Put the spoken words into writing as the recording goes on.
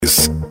All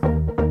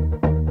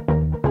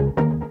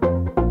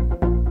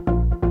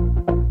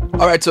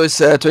right, so it's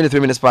 23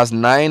 minutes past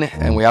 9,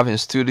 and we have in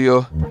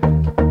studio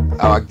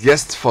our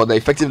guest for the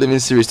Effective Living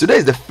series. Today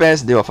is the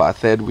first day of our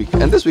third week,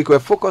 and this week we're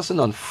focusing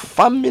on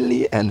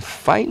family and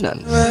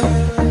finance.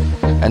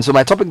 And so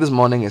my topic this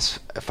morning is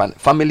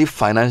family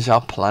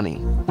financial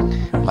planning.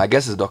 My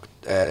guest is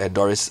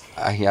Doris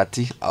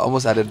Ahiati. I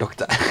almost added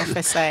doctor.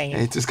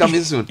 It is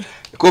coming soon.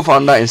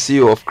 Co-founder and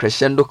CEO of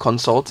Crescendo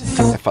Consult,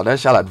 a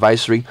financial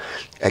advisory,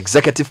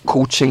 executive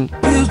coaching,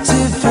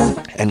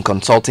 and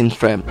consulting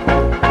firm.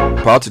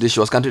 Prior to this, she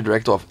was country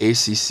director of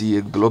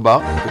ACC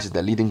Global, which is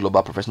the leading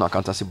global professional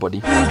accountancy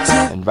body,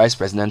 and vice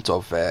president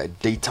of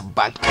Data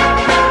Bank.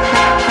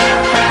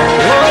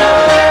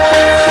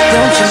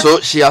 So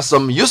she has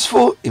some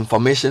useful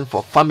information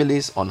for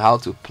families on how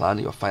to plan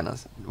your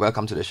finance.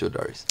 Welcome to the show,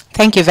 Doris.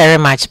 Thank you very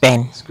much,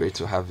 Ben. It's great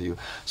to have you.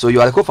 So you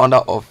are the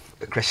co-founder of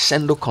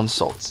Crescendo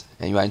Consult,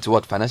 and you are into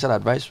what? Financial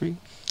advisory?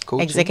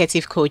 Coaching?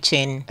 Executive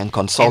coaching and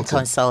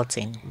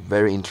consulting.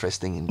 Very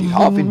interesting indeed.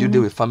 How often do you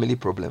deal with family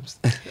problems?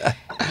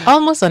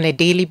 Almost on a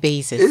daily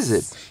basis. Is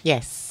it?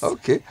 Yes.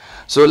 Okay.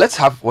 So let's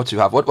have what you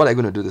have. What are you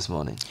going to do this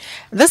morning?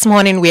 This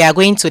morning we are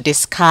going to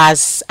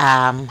discuss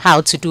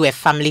how to do a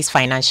family's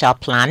financial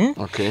plan.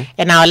 Okay.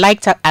 And I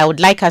would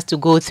like us to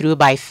go through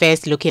by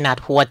first looking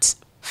at what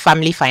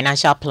family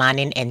financial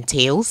planning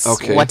entails,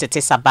 what it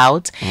is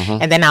about.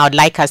 And then I would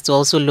like us to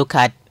also look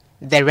at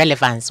the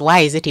relevance.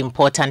 Why is it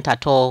important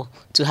at all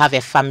to have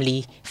a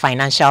family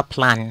financial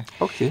plan?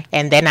 Okay.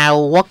 And then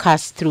I'll walk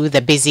us through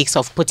the basics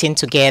of putting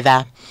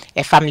together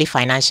a family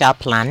financial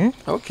plan.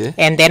 Okay.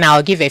 And then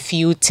I'll give a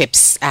few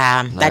tips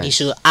that you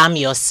should arm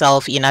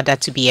yourself in order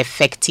to be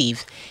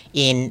effective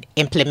in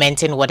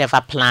implementing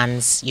whatever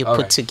plans you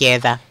put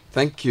together.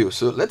 Thank you.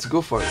 So let's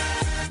go for it.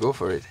 Go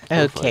for it.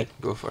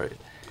 Go for it.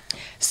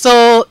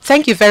 So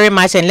thank you very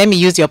much. And let me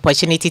use the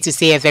opportunity to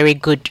say a very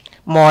good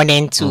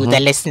morning to the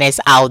listeners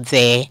out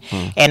there,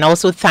 and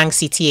also thank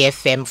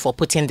CTFM for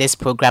putting this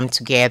program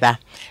together,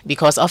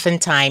 because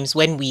oftentimes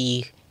when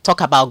we talk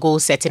about goal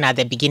setting at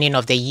the beginning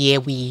of the year,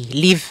 we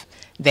leave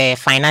the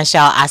financial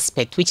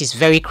aspect, which is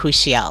very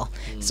crucial.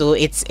 So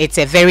it's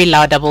a very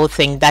laudable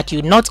thing that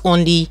you not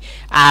only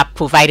are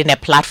providing a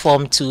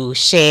platform to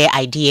share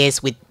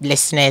ideas with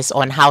listeners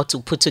on how to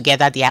put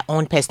together their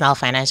own personal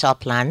financial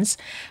plans,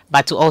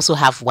 but to also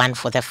have one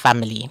for the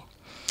family.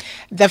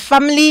 The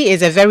family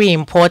is a very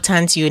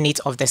important unit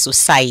of the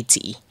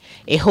society.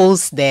 It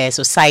holds the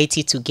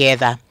society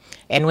together.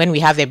 And when we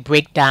have a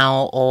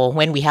breakdown or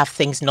when we have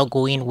things not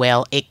going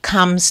well, it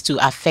comes to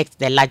affect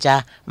the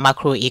larger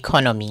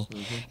macroeconomy.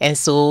 And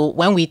so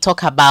when we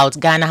talk about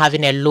Ghana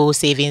having a low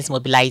savings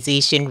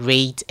mobilization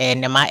rate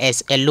and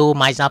a low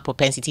marginal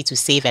propensity to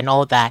save and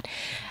all that,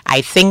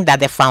 I think that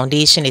the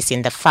foundation is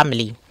in the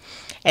family.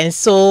 And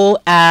so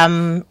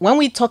when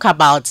we talk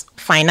about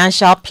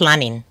financial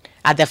planning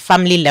at the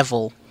family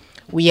level,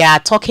 we are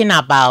talking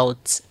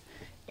about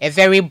a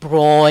very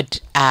broad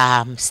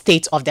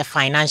state of the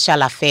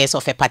financial affairs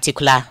of a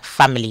particular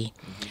family.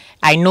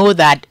 I know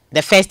that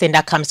the first thing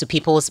that comes to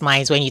people's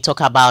minds when you talk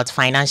about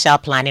financial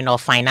planning or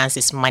finance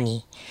is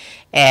money.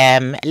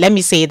 Let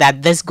me say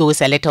that this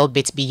goes a little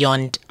bit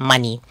beyond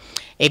money.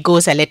 It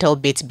goes a little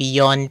bit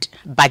beyond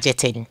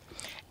budgeting.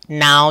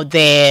 Now,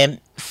 the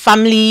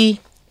family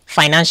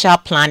financial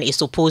plan is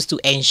supposed to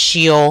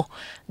ensure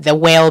the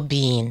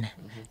well-being,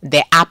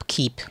 the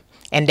upkeep,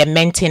 and the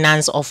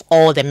maintenance of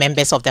all the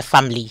members of the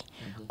family,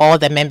 all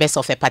the members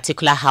of a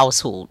particular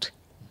household.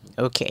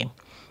 Okay.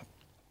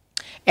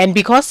 And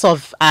because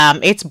of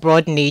its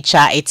broad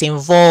nature, it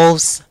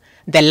involves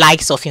the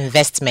likes of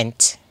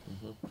investment.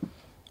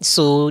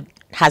 So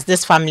has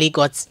this family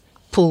got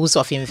pools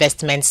of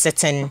investment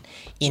sitting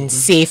in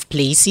safe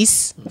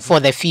places for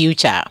the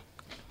future?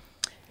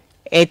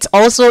 It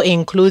also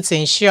includes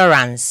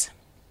insurance.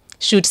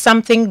 Should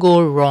something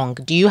go wrong,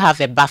 do you have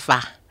a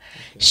buffer?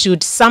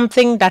 Should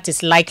something that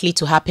is likely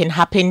to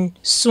happen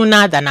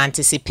sooner than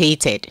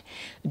anticipated,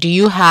 do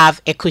you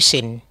have a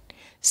cushion?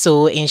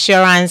 So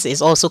insurance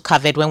is also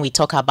covered when we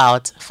talk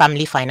about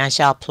family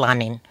financial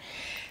planning.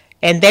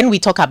 And then we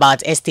talk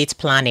about estate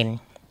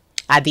planning.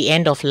 At the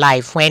end of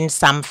life, when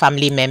some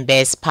family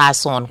members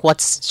pass on,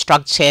 what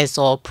structures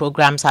or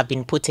programs have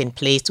been put in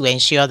place to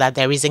ensure that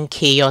there isn't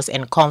chaos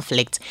and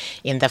conflict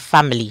in the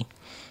family?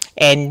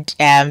 And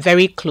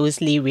very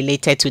closely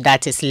related to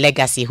that is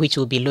legacy, which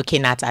we'll be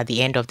looking at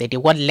the end of the day.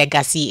 What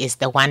legacy is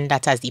the one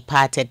that has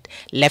departed,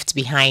 left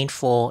behind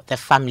for the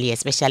family,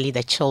 especially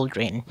the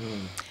children.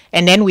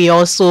 And then we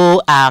also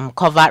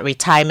cover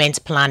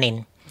retirement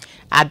planning.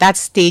 At that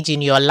stage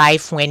in your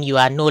life when you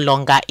are no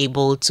longer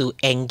able to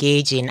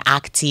engage in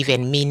active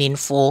and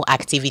meaningful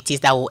activities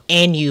that will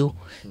earn you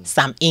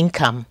some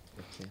income,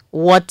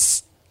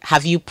 what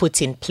have you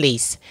put in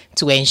place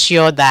to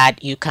ensure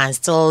that you can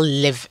still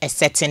live a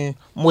certain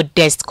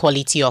modest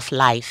quality of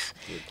life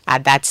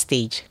at that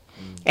stage?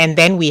 And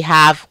then we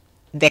have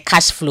the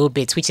cash flow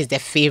bit, which is the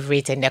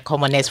favorite and the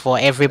commonest for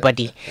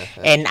everybody.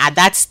 And at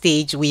that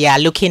stage, we are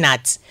looking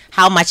at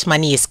how much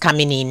money is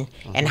coming in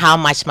and how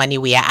much money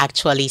we are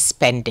actually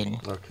spending.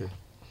 Okay.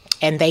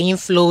 And the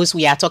inflows,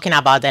 we are talking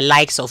about the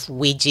likes of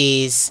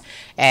wages,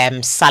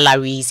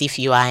 salaries if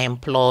you are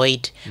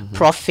employed,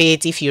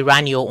 profit if you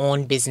run your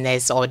own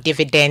business, or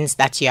dividends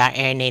that you are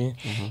earning.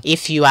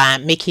 If you are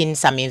making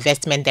some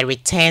investment, the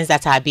returns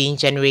that are being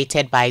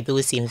generated by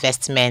those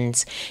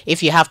investments.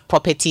 If you have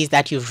properties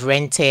that you've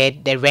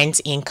rented, the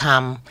rent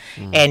income,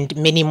 and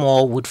many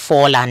more would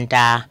fall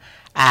under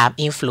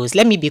inflows.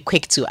 Let me be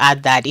quick to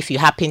add that if you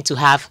happen to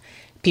have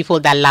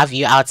people that love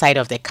you outside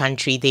of the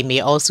country, they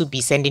may also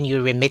be sending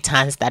you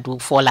remittance that will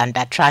fall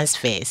under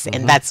transfers,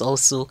 and that's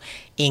also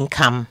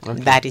income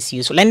that is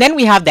useful. And then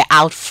we have the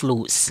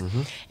outflows,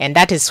 and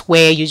that is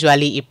where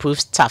usually it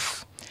proves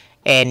tough,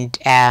 and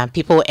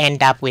people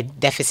end up with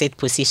deficit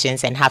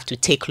positions and have to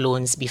take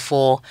loans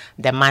before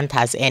the month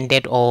has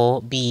ended,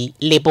 or be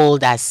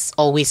labeled as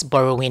always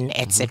borrowing,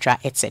 etc.,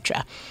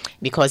 etc.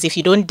 Because if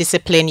you don't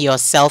discipline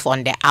yourself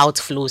on the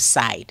outflow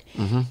side,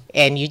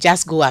 and you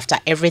just go after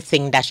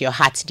everything that your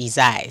heart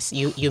desires,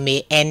 you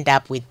may end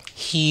up with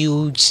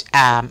huge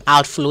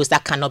outflows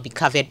that cannot be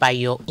covered by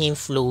your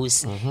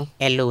inflows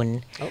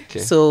alone. Okay.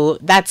 So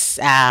that's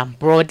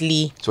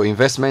broadly. So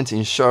investment,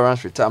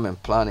 insurance,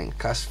 retirement planning,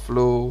 cash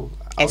flow,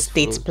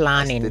 Estate outflow,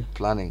 planning. Estate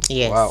planning.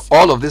 Yes. Wow.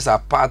 All of these are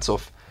parts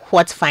of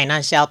what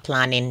financial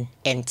planning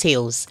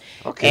entails.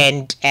 Okay.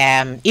 And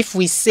if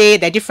we say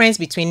the difference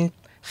between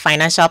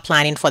financial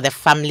planning for the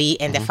family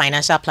and the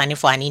financial planning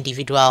for an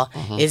individual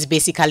is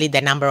basically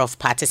the number of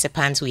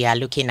participants we are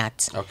looking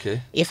at.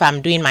 Okay. If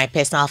I'm doing my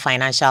personal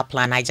financial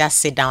plan, I just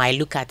sit down, I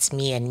look at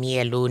me and me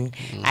alone.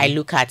 I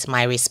look at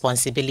my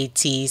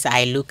responsibilities,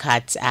 I look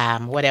at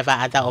whatever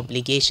other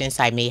obligations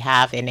I may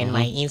have, and then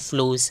my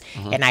inflows,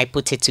 and I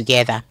put it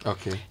together.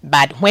 Okay.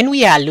 But when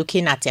we are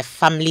looking at a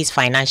family's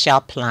financial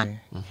plan,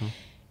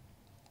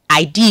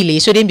 ideally,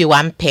 it shouldn't be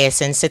one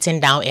person sitting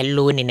down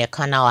alone in a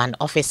corner or an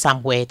office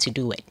somewhere to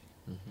do it.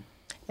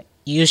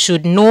 You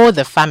should know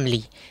the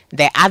family.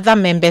 The other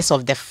members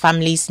of the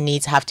family's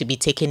needs have to be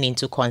taken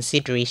into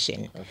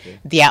consideration. Okay.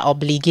 Their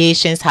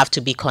obligations have to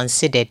be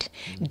considered.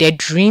 The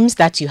dreams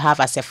that you have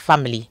as a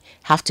family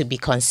have to be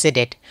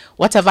considered.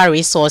 Whatever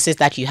resources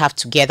that you have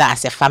together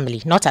as a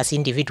family, not as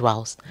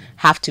individuals,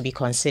 have to be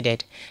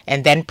considered.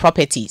 And then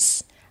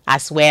properties,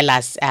 as well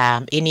as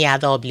any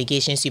other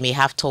obligations you may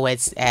have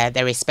towards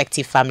the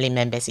respective family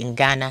members in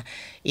Ghana.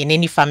 In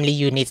any family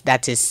unit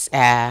that is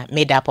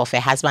made up of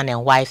a husband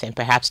and wife and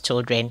perhaps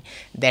children,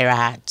 there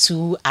are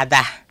two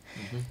other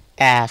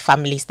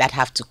families that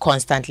have to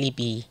constantly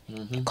be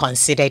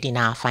considered in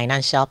our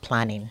financial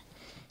planning.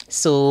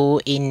 So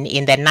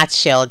in the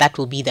nutshell, that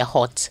will be the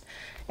hot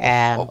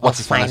of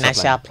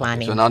financial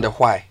planning. So now the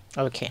why.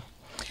 Okay.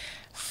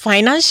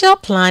 Financial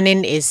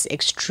planning is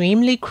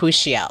extremely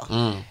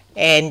crucial.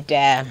 And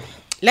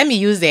let me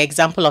use the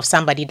example of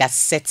somebody that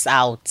sets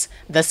out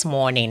this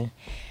morning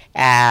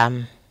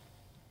and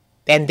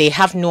they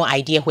have no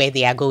idea where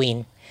they are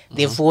going.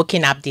 They've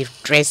woken up, they've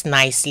dressed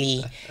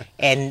nicely,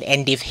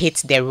 and they've hit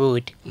the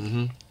road.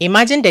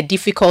 Imagine the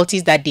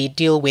difficulties that they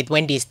deal with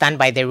when they stand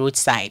by the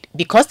roadside.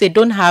 Because they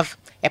don't have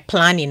a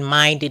plan in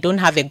mind, they don't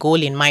have a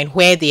goal in mind,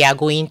 where they are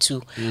going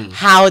to,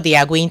 how they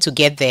are going to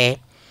get there.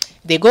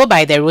 They go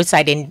by the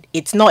roadside, and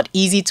it's not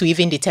easy to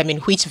even determine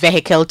which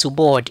vehicle to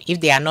board if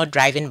they are not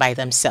driving by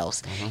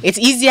themselves. It's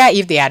easier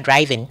if they are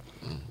driving.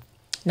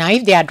 Now,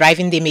 if they are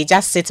driving, they may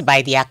just sit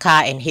by their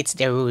car and hit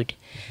the road.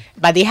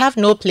 But they have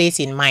no place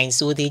in mind,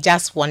 so they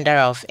just wander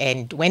off.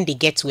 And when they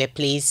get to a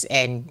place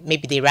and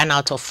maybe they run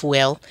out of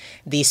fuel,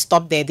 they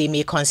stop there. They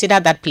may consider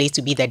that place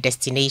to be the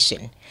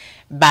destination.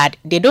 But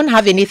they don't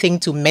have anything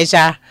to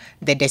measure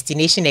the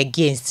destination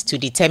against to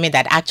determine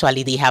that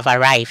actually they have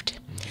arrived.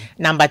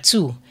 Number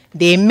two,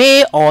 they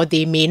may or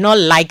they may not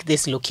like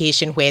this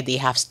location where they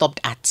have stopped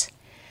at.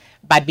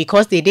 But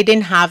because they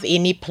didn't have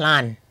any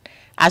plan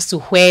as to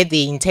where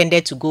they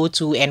intended to go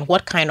to and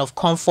what kind of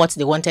comfort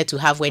they wanted to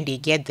have when they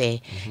get there,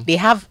 they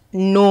have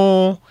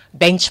no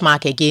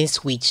benchmark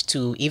against which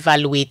to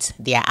evaluate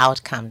their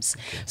outcomes.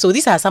 So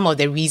these are some of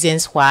the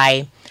reasons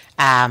why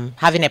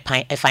having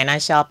a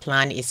financial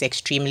plan is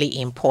extremely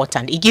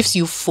important. It gives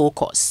you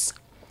focus.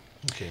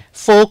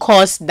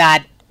 Focus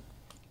that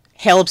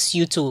helps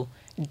you to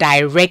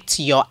direct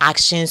your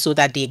actions so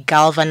that they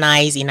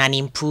galvanize in an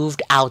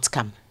improved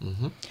outcome.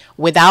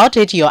 Without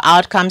it, your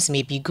outcomes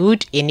may be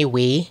good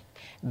anyway,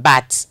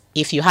 but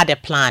if you had a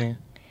plan,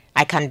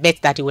 I can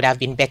bet that it would have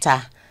been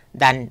better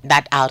than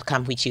that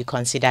outcome which you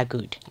consider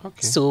good.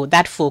 So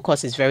that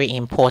focus is very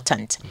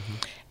important.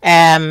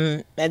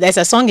 There's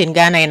a song in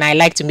Ghana, and I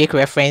like to make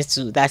reference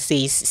to that,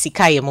 says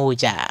Sika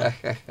Emoja.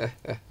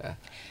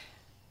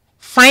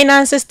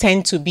 Finances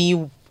tend to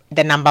be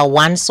the number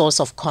one source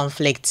of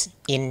conflict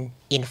in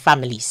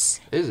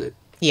families. Is it?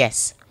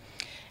 Yes.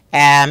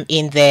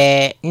 In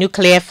the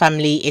nuclear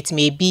family, it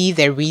may be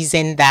the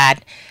reason that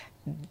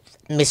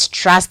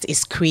mistrust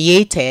is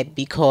created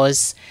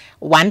because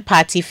one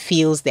party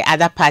feels the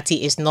other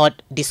party is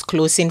not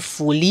disclosing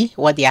fully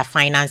what their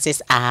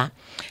finances are.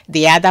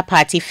 The other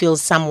party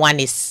feels someone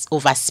is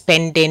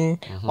overspending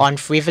on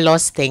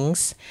frivolous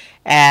things.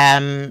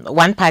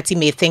 One party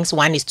may think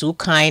one is too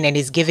kind and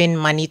is giving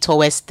money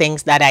towards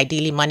things that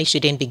ideally money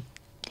shouldn't be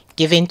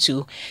given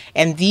to.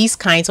 And these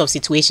kinds of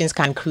situations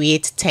can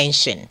create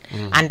tension,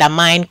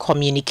 undermine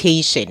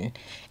communication,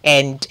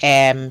 and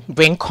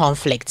bring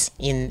conflict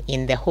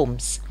in the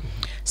homes.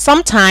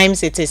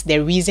 Sometimes it is the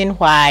reason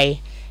why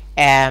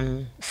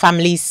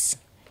families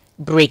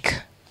break.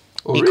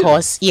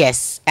 Because, really?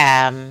 Yes,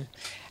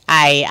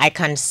 I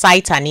can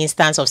cite an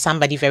instance of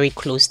somebody very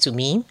close to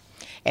me.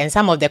 And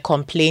some of the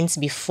complaints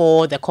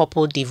before the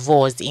couple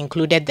divorced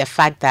included the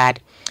fact that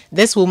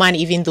this woman,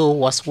 even though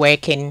was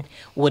working,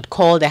 would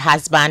call the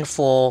husband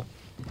for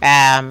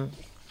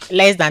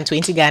less than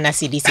 20 Ghana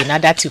cedis in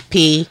order to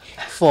pay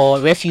for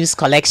refuse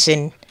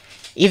collection,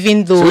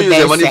 even though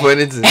use the money for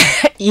anything.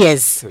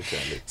 Yes.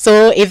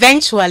 So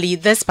eventually,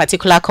 this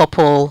particular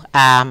couple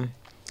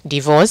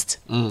divorced,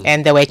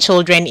 and there were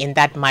children in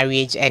that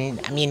marriage.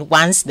 And I mean,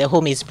 once the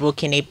home is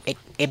broken,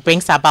 it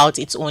brings about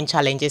its own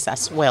challenges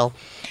as well.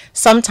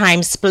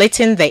 Sometimes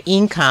splitting the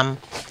income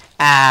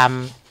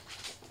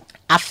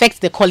affects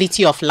the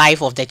quality of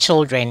life of the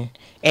children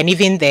and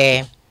even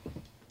the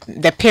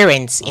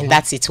parents in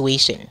that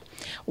situation.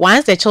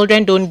 Once the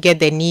children don't get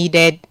the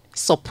needed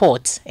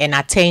support and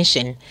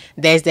attention,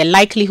 there's the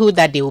likelihood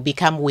that they will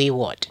become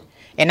wayward.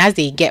 And as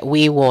they get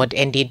wayward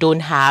and they don't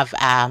have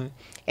a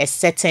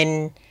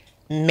certain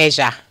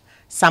measure,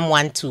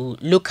 someone to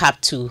look up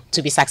to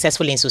be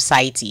successful in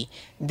society,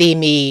 they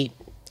may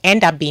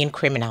end up being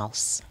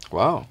criminals.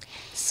 Wow.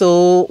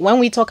 So when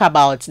we talk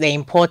about the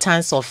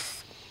importance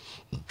of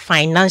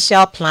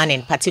financial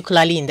planning,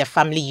 particularly in the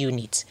family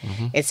unit,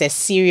 it's a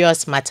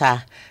serious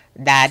matter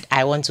that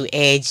I want to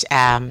urge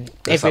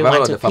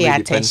everyone to pay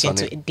attention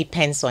to. It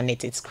depends on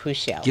it. It's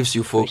crucial. Gives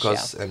you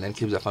focus and then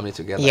keeps the family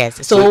together.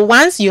 Yes. So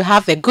once you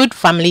have a good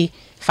family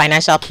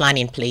financial plan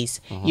in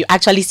place, you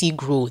actually see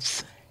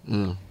growth.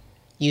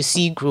 You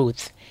see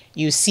growth.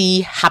 You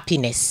see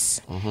happiness.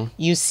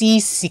 You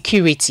see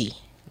security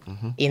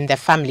in the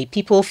family.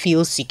 People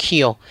feel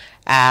secure.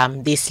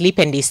 They sleep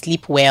and they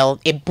sleep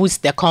well. It boosts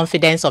the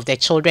confidence of the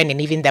children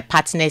and even the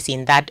partners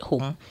in that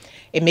home.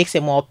 It makes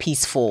it more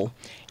peaceful.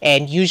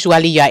 And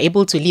usually you are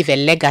able to leave a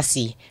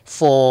legacy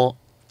for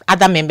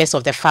other members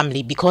of the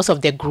family because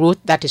of the growth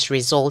that is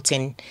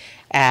resulting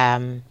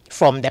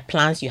from the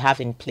plans you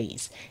have in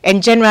place.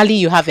 And generally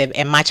you have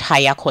a much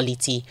higher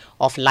quality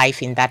of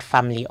life in that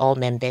family, all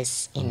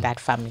members in that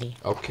family.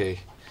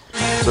 Okay.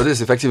 So this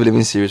is Effective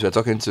Living series. We're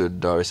talking to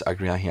Doris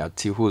Agrian here,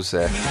 who's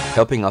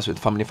helping us with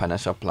family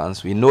financial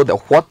plans. We know the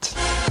what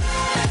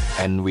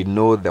and we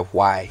know the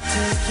why.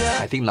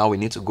 I think now we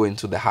need to go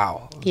into the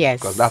how. Yes.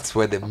 Because that's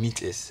where the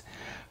meat is.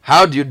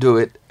 How do you do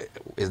it?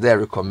 Is there a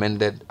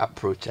recommended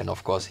approach? And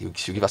of course, you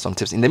should give us some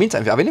tips. In the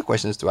meantime, if you have any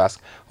questions to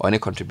ask or any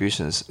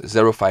contributions,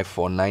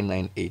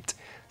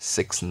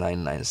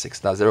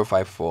 054-998-6996. That's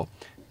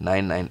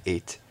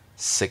 054-998-6996.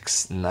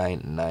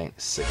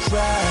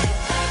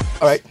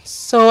 All right.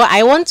 So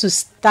I want to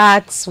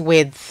start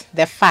with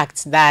the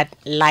fact that,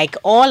 like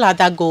all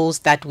other goals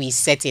that we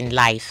set in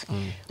life,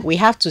 we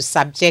have to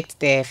subject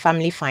the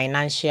family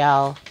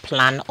financial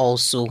plan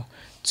also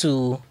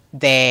to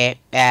the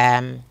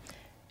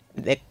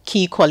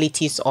key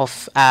qualities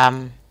of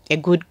a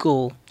good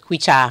goal,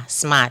 which are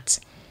SMART.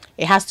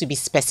 It has to be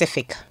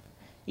specific.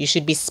 You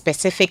should be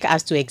specific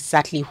as to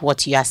exactly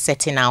what you are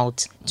setting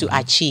out to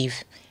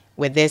achieve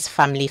with this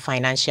family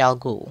financial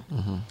goal.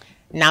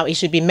 Now, it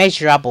should be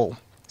measurable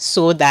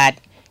so that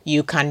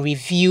you can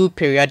review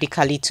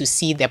periodically to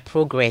see the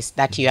progress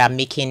that you are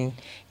making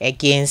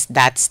against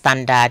that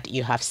standard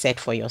you have set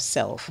for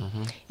yourself.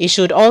 It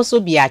should also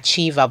be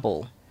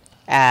achievable.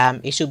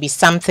 It should be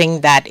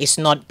something that is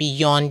not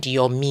beyond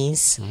your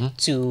means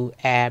to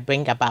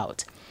bring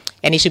about.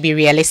 And it should be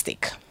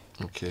realistic.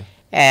 Okay.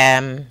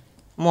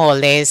 More or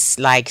less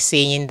like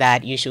saying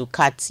that you should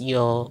cut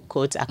your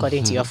coat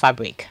according to your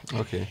fabric.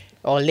 Okay.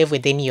 Or live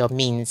within your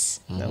means.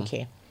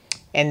 Okay.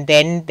 And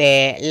then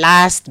the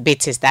last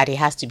bit is that it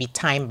has to be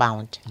time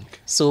bound. Okay.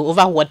 So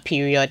over what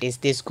period is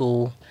this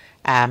goal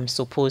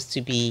supposed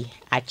to be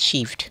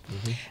achieved?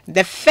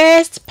 The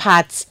first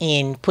part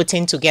in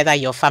putting together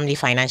your family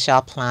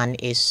financial plan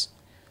is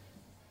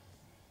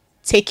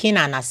taking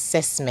an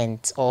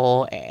assessment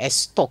or a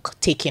stock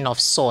taking of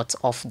sort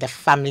of the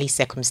family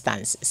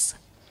circumstances.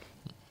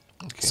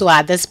 Okay. So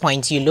at this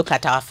point, you look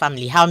at our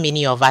family. How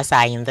many of us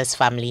are in this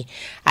family?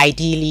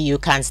 Ideally, you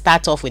can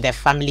start off with a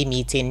family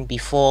meeting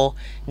before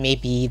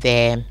maybe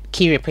the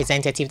key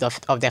representative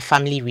of the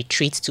family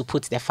retreats to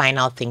put the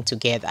final thing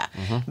together.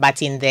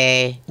 But in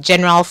the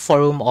general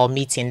forum or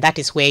meeting, that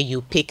is where you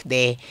pick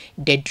the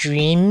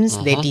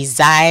dreams, the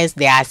desires,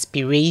 the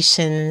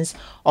aspirations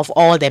of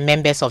all the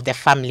members of the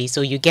family,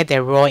 so you get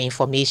the raw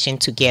information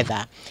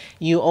together.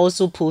 You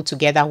also pull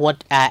together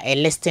what a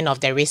listing of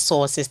the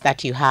resources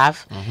that you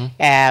have,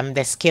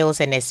 the skills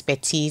and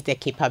expertise, the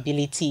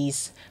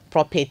capabilities,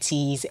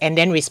 properties, and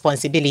then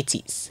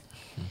responsibilities.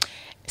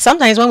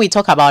 Sometimes when we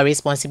talk about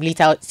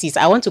responsibilities,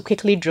 I want to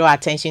quickly draw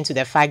attention to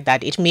the fact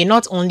that it may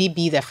not only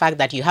be the fact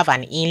that you have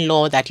an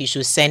in-law that you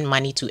should send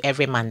money to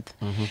every month,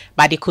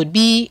 but it could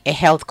be a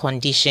health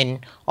condition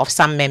of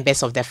some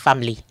members of the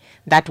family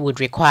that would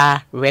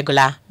require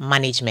regular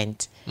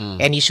management.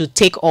 And you should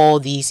take all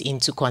these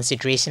into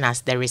consideration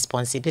as the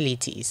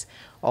responsibilities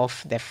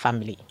of the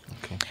family.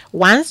 Okay.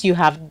 Once you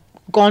have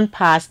gone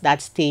past that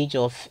stage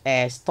of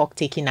stock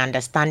taking,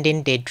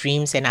 understanding their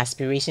dreams and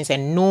aspirations,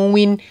 and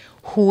knowing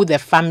who the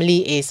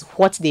family is,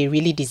 what they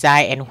really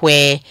desire, and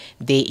where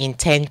they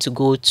intend to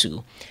go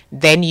to,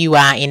 then you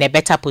are in a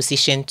better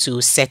position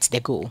to set the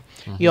goal.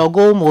 Your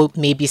goal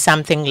may be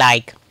something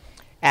like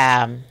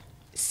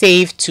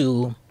save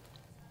to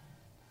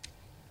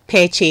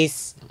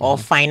purchase or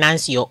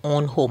finance your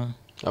own home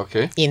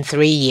in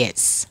 3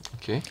 years.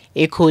 Okay.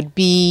 It could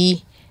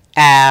be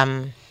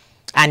an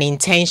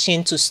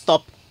intention to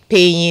stop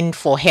paying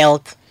for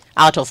health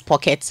out of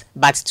pocket,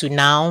 but to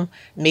now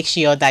make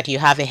sure that you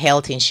have a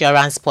health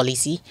insurance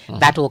policy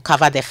that will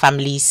cover the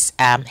family's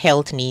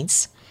health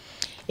needs.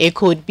 It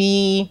could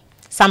be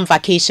some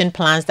vacation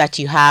plans that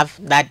you have,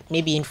 that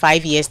maybe in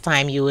 5 years'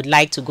 time you would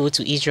like to go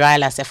to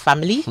Israel as a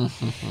family,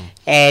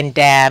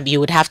 and you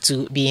would have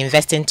to be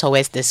investing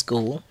towards this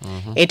goal.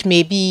 It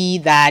may be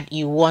that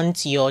you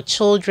want your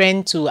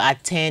children to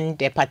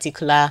attend a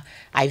particular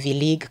Ivy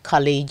League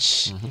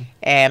college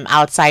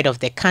outside of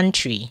the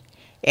country,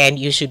 and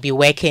you should be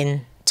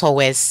working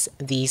towards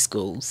these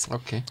goals.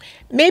 Okay.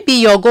 Maybe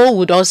your goal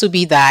would also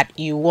be that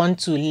you want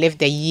to live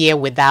the year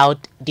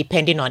without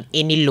depending on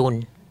any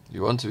loan.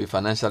 You want to be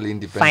financially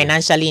independent.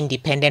 Financially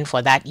independent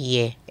for that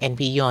year and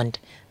beyond.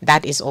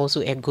 That is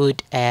also a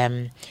good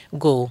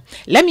goal.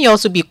 Let me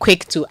also be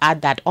quick to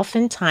add that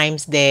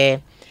oftentimes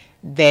the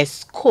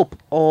scope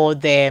or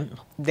the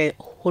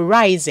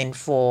horizon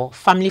for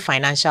family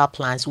financial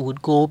plans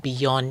would go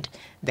beyond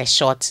the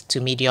short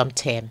to medium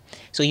term.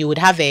 So you would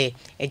have a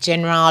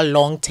general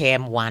long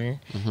term one,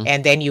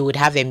 and then you would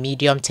have a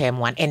medium term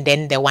one, and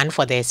then the one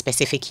for the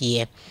specific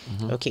year.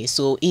 Okay,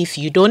 so if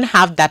you don't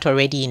have that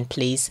already in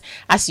place,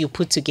 as you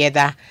put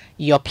together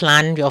your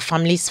plan, your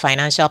family's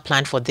financial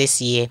plan for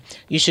this year,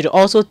 you should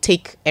also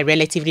take a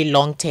relatively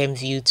long term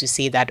view to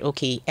say that,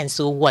 okay, and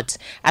so what?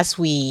 As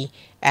we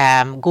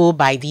go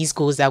by these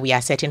goals that we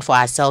are setting for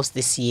ourselves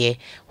this year,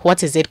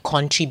 what is it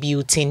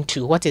contributing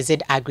to? What is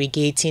it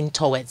aggregating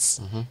towards?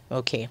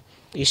 Okay,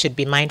 you should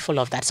be mindful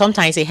of that.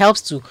 Sometimes it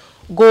helps to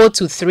go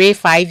to 3,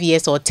 5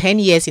 years or 10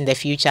 years in the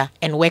future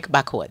and work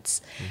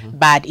backwards.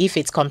 But if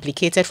it's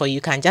complicated for you,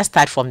 you can just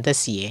start from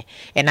this year,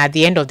 and at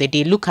the end of the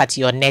day, look at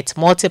your net,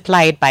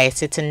 multiply it by a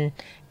certain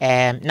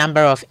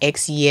number of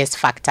X years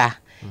factor,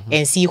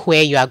 and see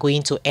where you are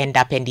going to end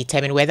up, and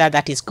determine whether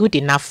that is good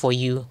enough for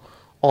you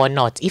or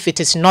not. If it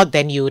is not,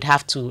 then you would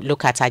have to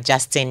look at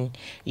adjusting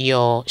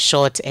your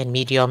short and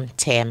medium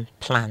term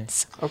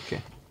plans.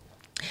 Okay.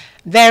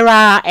 There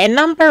are a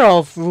number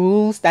of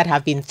rules that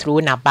have been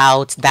thrown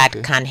about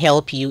that can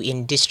help you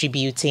in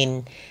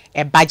distributing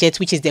a budget,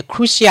 which is the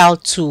crucial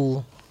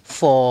tool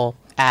for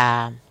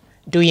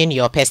doing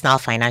your personal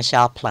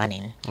financial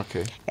planning.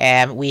 Okay.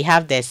 We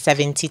have the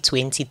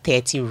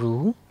 70-20-30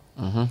 rule.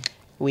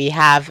 We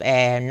have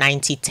a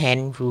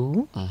 90-10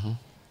 rule.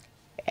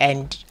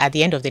 And at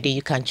the end of the day,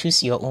 you can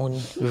choose your own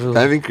rule. You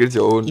can even create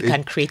your own. You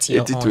can create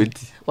your 80, own.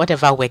 20.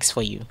 Whatever works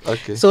for you.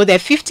 Okay. So the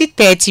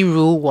 50-30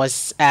 rule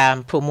was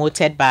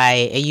promoted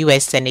by a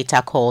U.S.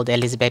 senator called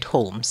Elizabeth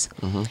Holmes.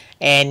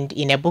 And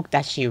in a book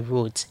that she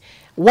wrote,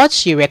 what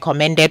she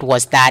recommended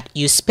was that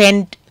you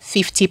spend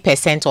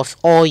 50% of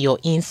all your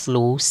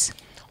inflows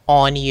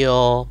on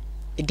your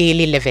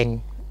daily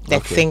living, the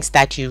things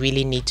that you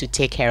really need to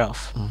take care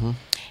of.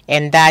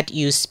 And that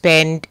you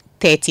spend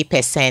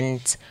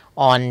 30%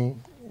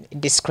 on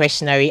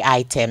discretionary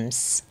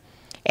items,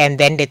 and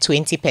then the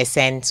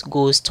 20%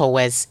 goes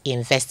towards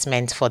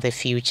investment for the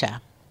future.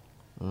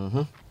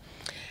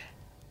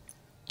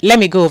 Let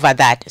me go over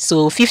that.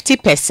 So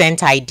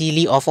 50%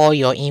 ideally of all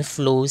your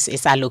inflows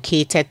is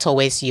allocated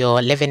towards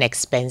your living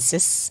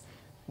expenses,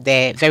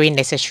 the very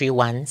necessary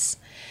ones.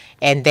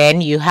 And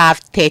then you have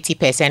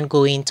 30%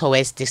 going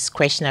towards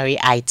discretionary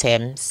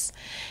items,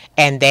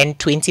 and then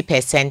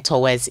 20%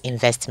 towards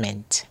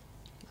investment.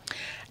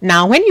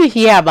 Now, when you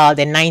hear about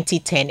the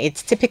 90-10,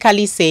 it's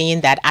typically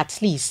saying that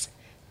at least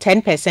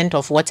 10%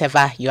 of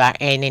whatever you are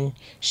earning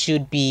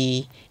should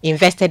be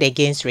invested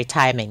against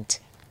retirement.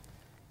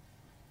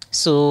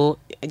 So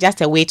just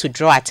a way to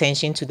draw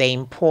attention to the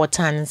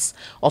importance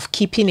of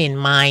keeping in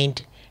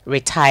mind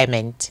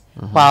retirement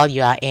while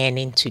you are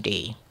earning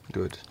today.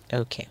 Good.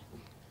 Okay.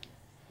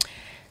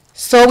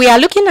 So we are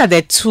looking at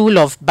the tool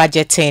of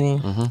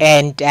budgeting,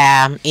 and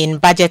in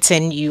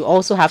budgeting, you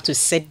also have to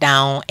sit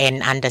down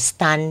and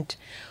understand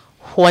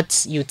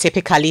what you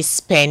typically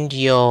spend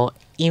your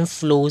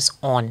inflows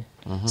on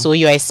So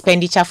your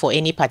expenditure for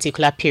any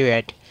particular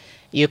period,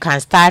 you can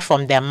start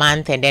from the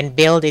month and then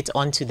build it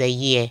onto the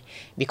year,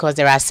 because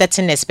there are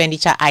certain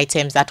expenditure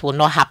items that will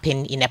not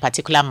happen in a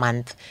particular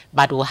month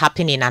but will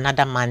happen in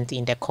another month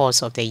in the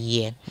course of the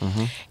year.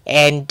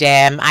 And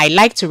I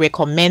like to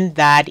recommend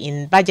that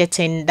in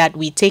budgeting that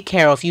we take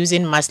care of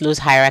using Maslow's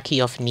hierarchy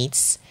of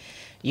needs.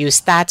 You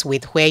start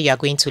with where you are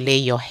going to lay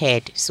your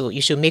head. So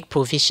you should make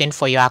provision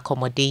for your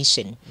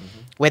accommodation,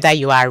 whether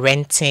you are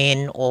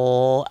renting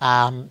or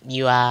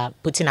you are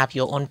putting up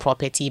your own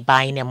property,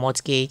 buying a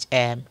mortgage,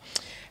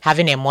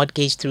 having a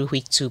mortgage through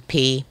which to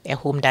pay a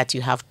home that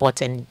you have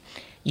bought and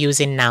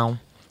using now.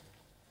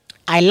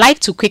 I like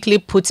to quickly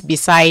put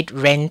beside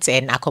rent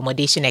and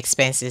accommodation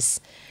expenses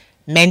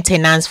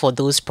maintenance for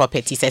those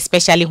properties,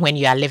 especially when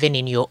you are living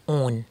in your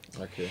own.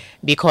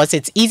 Because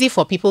it's easy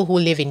for people who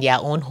live in their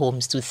own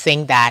homes to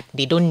think that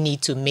they don't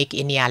need to make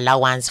any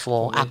allowance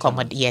for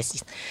accommodation.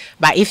 Yes,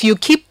 but if you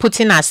keep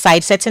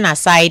setting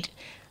aside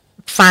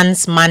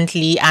funds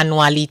monthly,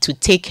 annually to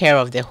take care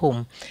of the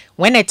home,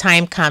 when a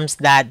time comes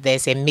that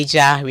there's a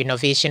major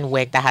renovation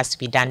work that has to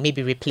be done,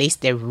 maybe replace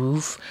the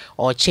roof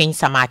or change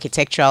some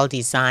architectural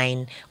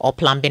design or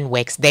plumbing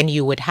works, then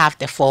you would have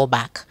the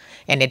fallback,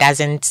 and it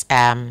doesn't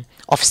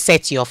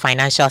offset your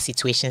financial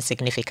situation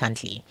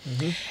significantly.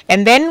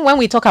 And then when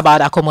we talk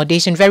about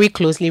accommodation, very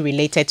closely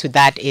related to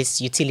that is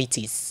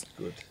utilities.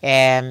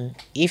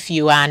 If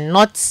you are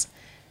not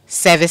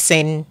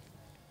servicing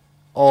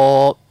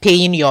or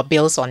paying your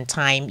bills on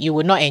time, you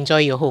will not enjoy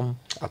your home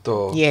at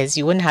all. Yes,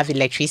 you wouldn't have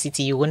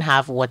electricity, you wouldn't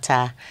have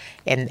water,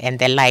 and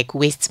the like.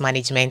 Waste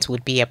management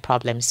would be a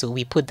problem. So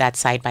we put that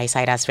side by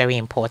side as very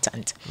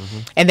important.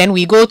 And then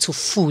we go to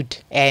food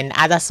and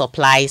other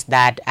supplies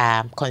that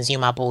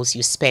consumables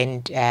you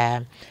spend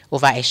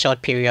over a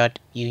short period,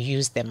 you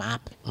use them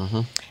up.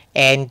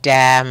 And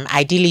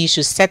ideally, you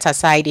should set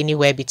aside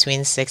anywhere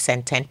between 6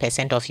 and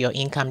 10% of your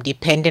income,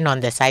 depending on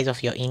the size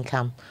of your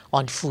income,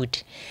 on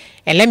food.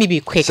 And let me be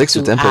quick 6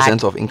 to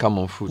 10% of income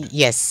on food.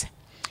 Yes.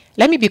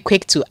 Let me be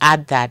quick to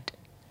add that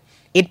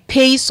it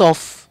pays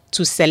off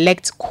to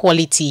select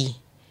quality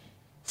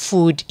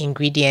food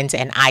ingredients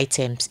and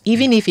items,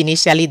 even if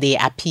initially they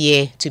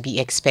appear to be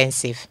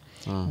expensive,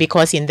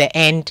 because in the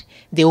end,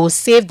 they will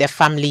save the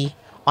family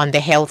on the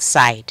health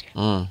side.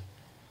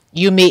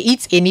 You may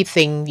eat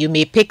anything, you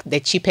may pick the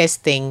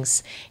cheapest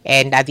things,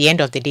 and at the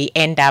end of the day,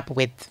 end up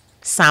with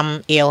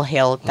some ill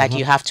health that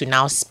you have to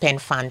now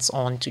spend funds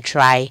on to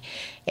try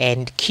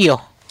and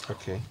cure.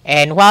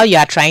 And while you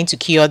are trying to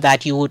cure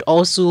that, you would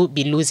also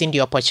be losing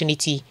the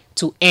opportunity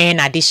to earn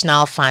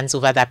additional funds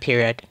over that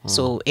period.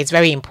 So it's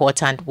very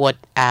important what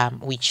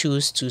we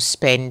choose to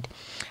spend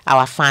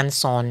our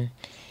funds on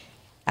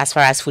as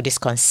far as food is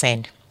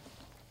concerned.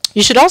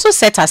 You should also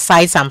set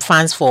aside some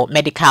funds for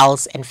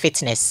medicals and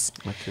fitness,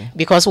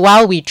 because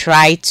while we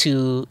try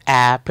to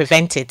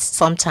prevent it,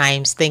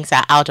 sometimes things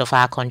are out of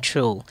our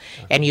control,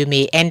 and you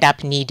may end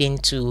up needing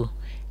to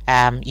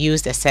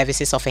use the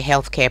services of a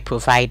healthcare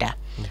provider.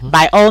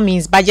 By all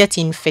means,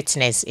 budgeting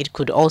fitness, it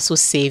could also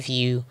save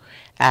you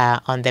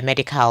on the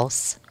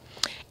medicals.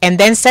 And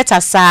then set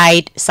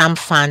aside some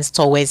funds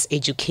towards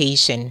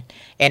education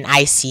and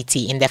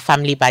ICT in the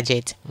family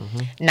budget.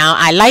 Now,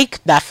 I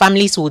like that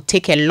families will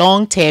take a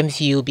long-term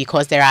view,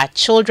 because there are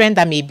children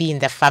that may be in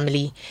the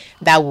family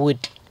that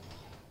would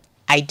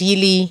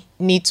ideally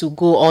need to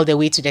go all the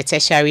way to the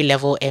tertiary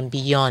level and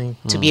beyond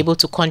to be able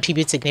to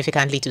contribute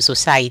significantly to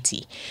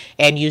society.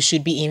 And you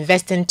should be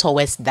investing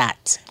towards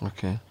that.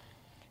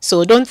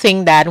 So don't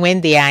think that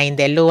when they are in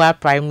the lower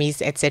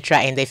primaries, etc.,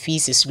 and the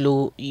fees is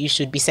low, you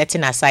should be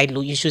setting aside low.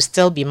 You should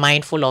still be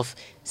mindful of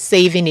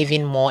saving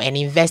even more and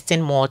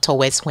investing more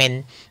towards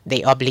when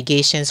the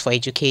obligations for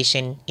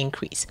education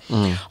increase.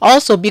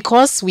 Also,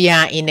 because we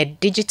are in a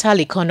digital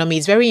economy,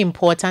 it's very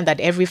important that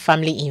every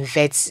family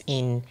invests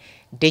in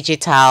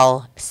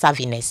digital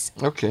savviness.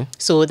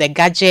 So the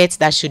gadgets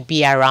that should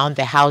be around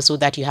the house, so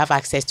that you have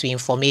access to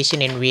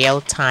information in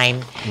real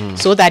time,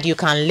 so that you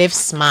can live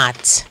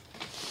smart.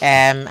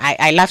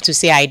 I love to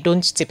say I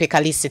don't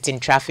typically sit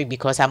in traffic,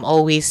 because I'm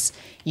always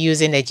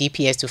using the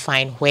GPS to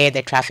find where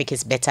the traffic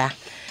is better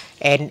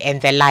and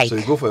the like. So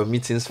you go for your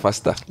meetings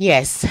faster.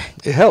 Yes.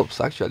 It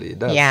helps, actually. It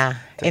does. Yeah.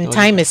 And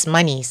time is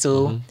money.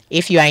 So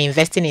if you are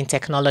investing in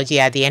technology,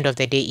 at the end of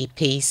the day, it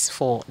pays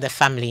for the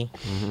family.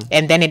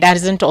 And then it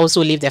doesn't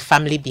also leave the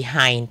family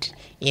behind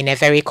in a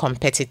very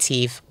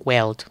competitive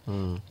world.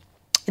 And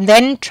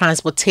then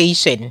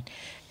transportation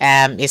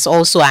is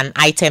also an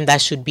item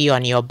that should be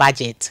on your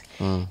budget.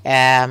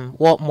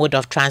 What mode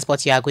of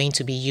transport you are going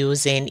to be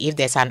using, if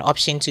there's an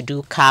option to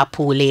do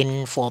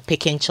carpooling for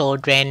picking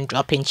children,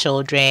 dropping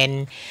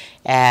children,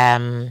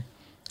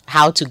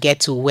 how to get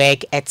to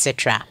work,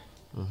 etc.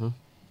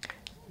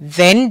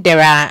 Then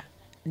there are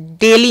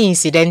daily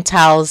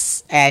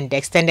incidentals and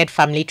extended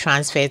family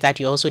transfers that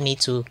you also need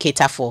to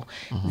cater for.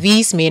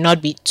 These may not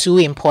be too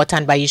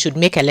important, but you should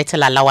make a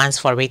little allowance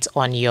for it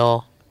on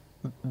your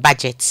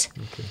budget.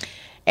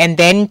 And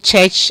then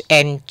church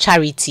and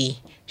charity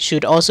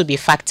should also be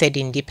factored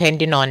in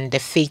depending on the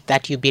faith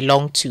that you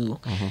belong to.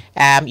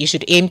 You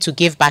should aim to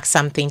give back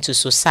something to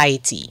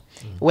society,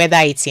 whether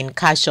it's in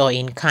cash or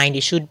in kind.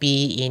 It should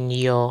be in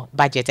your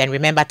budget. And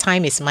remember,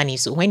 time is money.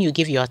 So when you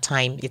give your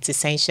time, it's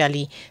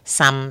essentially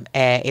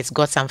it's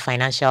got some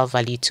financial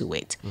value to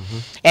it.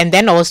 And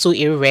then also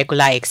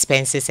irregular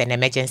expenses and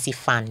emergency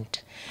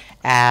fund.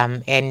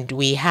 And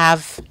we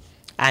have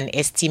an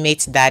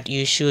estimate that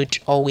you should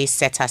always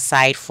set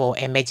aside for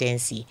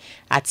emergency.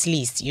 At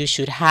least you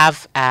should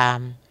have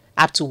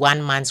up to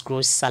 1 month's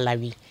gross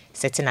salary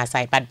setting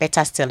aside, but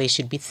better still, it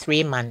should be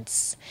 3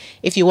 months.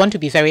 If you want to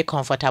be very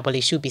comfortable,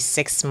 it should be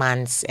 6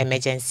 months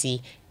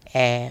emergency,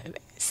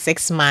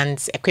 6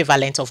 months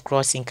equivalent of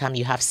gross income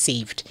you have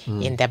saved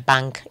in the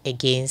bank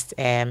against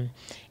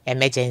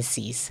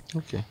emergencies.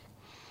 Okay.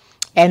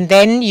 And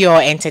then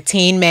your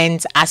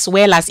entertainment as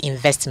well as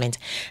investment.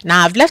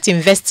 Now, I've left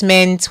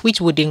investment, which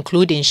would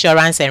include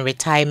insurance and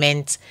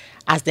retirement,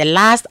 as the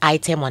last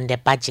item on the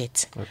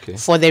budget. Okay.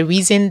 For the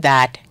reason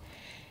that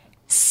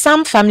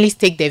some families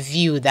take the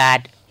view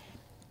that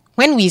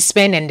when we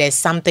spend and there's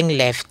something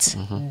left,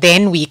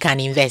 then we can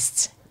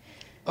invest.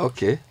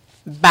 Okay.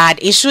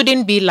 But it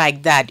shouldn't be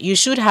like that. You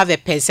should have a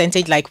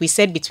percentage, like we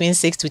said, between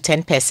 6 to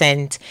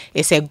 10%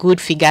 is a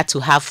good figure to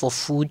have for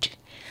food.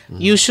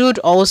 You should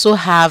also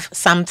have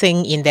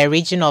something in the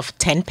region of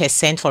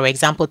 10%, for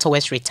example,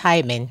 towards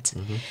retirement.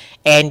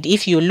 And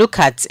if you look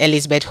at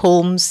Elizabeth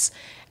Holmes'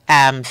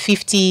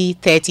 50,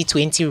 30,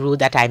 20 rule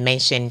that I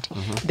mentioned,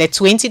 the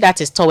 20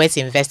 that is towards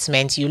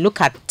investment, you look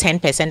at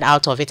 10%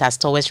 out of it as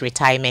towards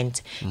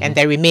retirement, and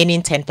the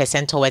remaining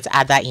 10% towards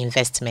other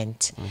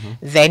investment.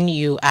 Then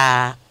you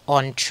are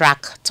on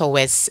track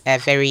towards a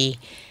very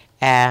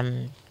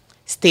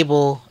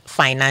stable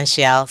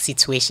financial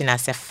situation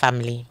as a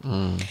family.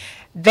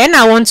 Then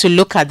I want to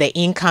look at the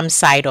income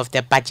side of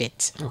the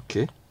budget.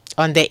 Okay.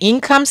 On the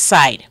income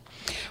side,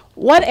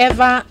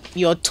 whatever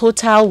your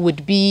total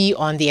would be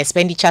on the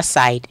expenditure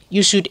side,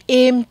 you should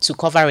aim to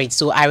cover it.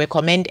 So I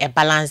recommend a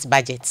balanced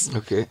budget.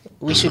 Okay.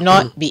 We should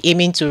not be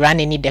aiming to run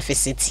any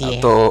deficit here.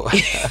 At all.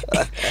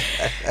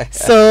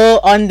 So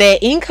on the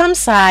income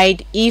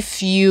side,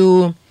 if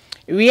you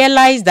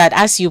realize that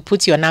as you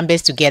put your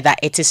numbers together,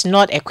 it is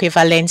not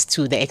equivalent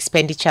to the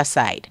expenditure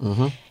side,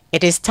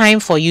 it is time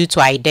for you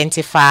to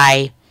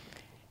identify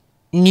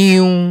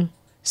new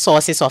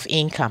sources of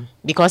income,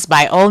 because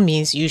by all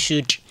means you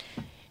should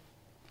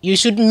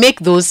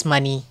make those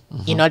money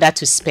in order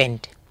to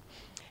spend.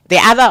 The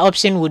other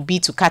option would be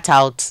to cut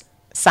out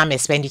some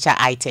expenditure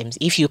items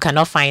if you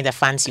cannot find the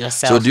funds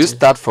yourself. So do you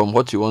start from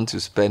what you want to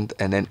spend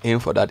and then aim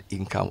for that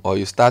income, or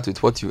you start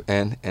with what you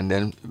earn and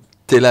then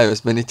tailor your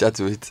expenditure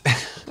to it?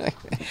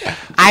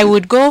 I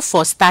would go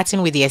for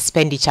starting with the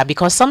expenditure,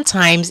 because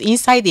sometimes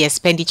inside the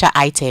expenditure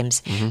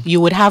items, you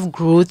would have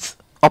growth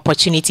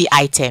opportunity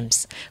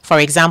items. For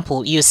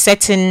example, you're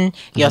setting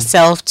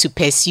yourself to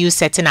pursue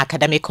certain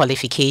academic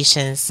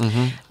qualifications.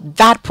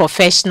 That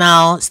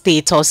professional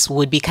status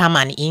would become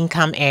an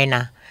income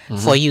earner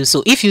for you.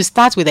 So if you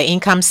start with the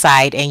income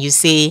side and you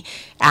say,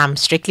 I'm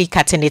strictly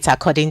cutting it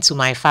according to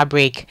my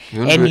fabric,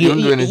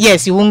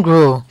 you won't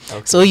grow.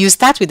 Okay. So you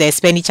start with the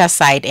expenditure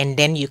side, and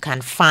then you can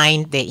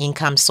find the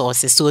income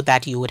sources so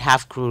that you would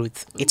have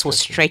growth. It will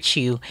stretch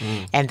you,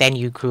 and then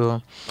you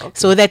grow. Okay.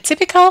 So the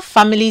typical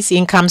family's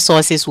income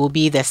sources will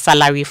be the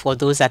salary for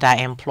those that are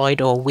employed,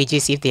 or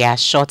wages if they are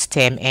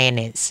short-term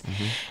earners.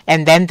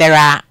 And then there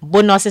are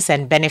bonuses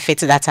and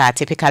benefits that are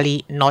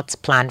typically not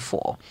planned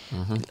for.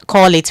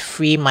 Call it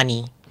free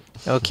money.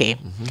 Okay.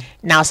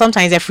 Now,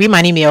 sometimes the free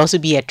money may also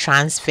be a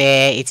transfer.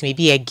 It may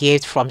be a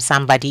gift from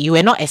somebody. You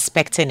were not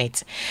expecting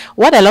it.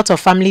 What a lot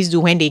of families do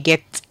when they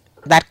get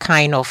that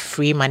kind of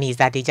free money is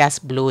that they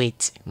just blow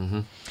it.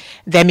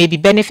 There may be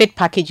benefit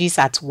packages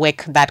at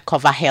work that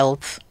cover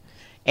health,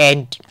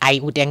 and I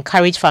would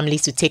encourage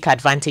families to take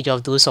advantage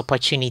of those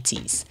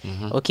opportunities.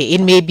 Okay.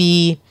 It may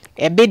be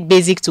a bit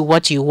basic to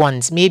what you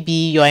want. Maybe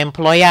your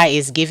employer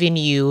is giving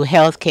you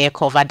healthcare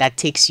cover that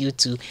takes you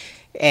to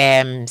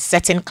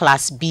certain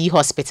class B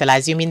hospital,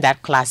 assuming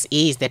that class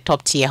A is the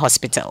top tier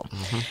hospital,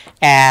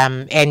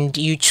 and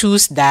you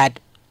choose that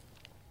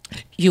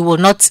you will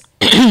not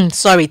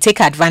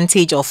take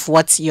advantage of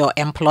what your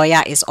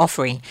employer is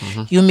offering.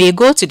 You may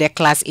go to the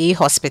class A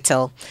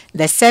hospital.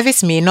 The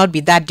service may not be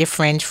that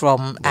different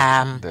from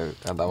the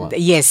other one.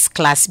 Yes,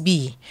 class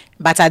B,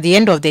 but at the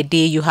end of the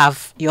day, you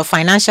have your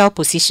financial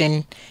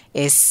position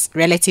is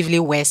relatively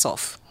worse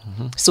off.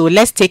 So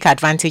let's take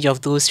advantage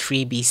of those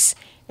freebies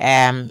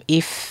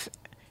if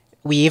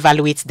we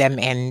evaluate them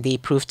and they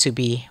prove to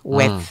be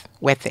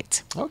worth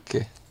it.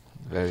 Okay.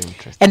 Very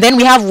interesting. And then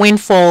we have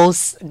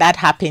windfalls that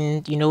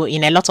happen,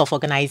 in a lot of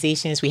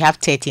organizations. We have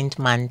 13th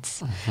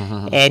month.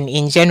 And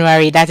in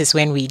January, that is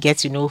when we get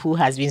to know who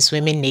has been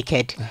swimming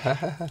naked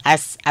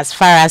as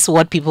far as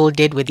what people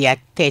did with their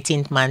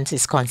 13th month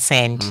is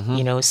concerned.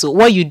 So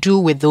what you do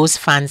with those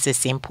funds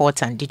is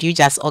important. Did you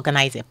just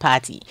organize a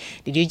party?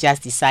 Did you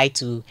just decide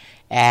to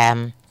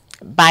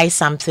buy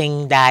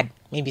something that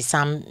maybe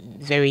some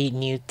very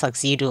new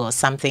tuxedo or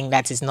something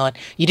that is not,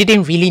 you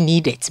didn't really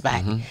need it,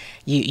 but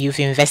you've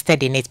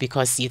invested in it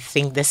because you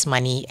think this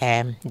money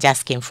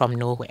just came from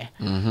nowhere.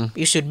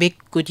 You should make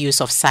good use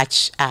of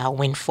such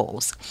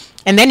windfalls.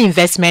 And then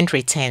investment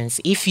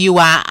returns. If you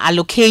are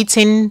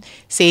allocating,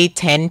 say,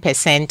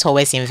 10%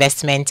 towards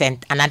investment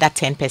and another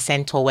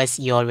 10% towards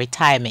your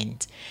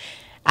retirement,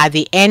 at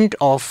the end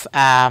of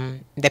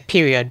the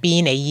period,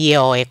 being a year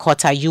or a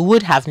quarter, you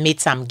would have made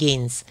some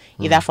gains,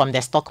 either from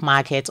the stock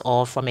market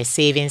or from a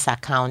savings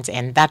account,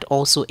 and that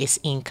also is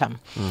income.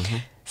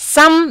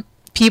 Some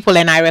people,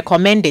 and I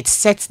recommend it,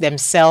 set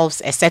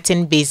themselves a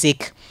certain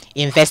basic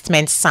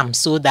investment sum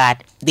so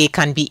that they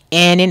can be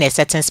earning a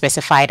certain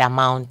specified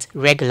amount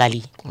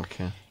regularly.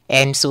 Okay.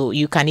 And so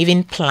you can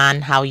even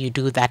plan how you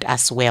do that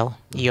as well,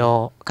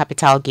 your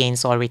capital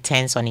gains or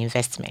returns on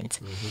investment.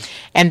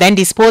 And then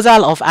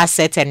disposal of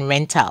assets and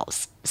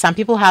rentals. Some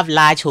people have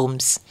large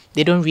homes.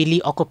 They don't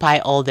really occupy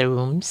all the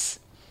rooms.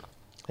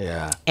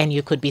 Yeah. And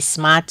you could be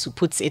smart to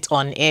put it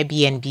on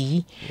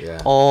Airbnb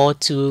Yeah. or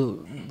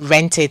to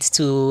rent it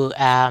to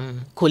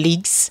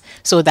colleagues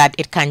so that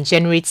it can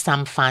generate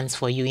some funds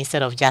for you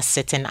instead of just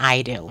sitting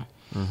idle.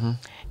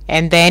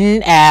 And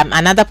then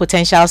another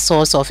potential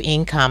source of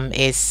income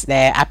is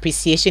the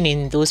appreciation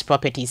in those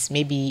properties.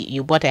 Maybe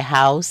you bought a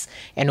house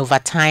and over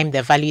time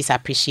the value is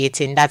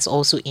appreciating. That's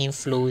also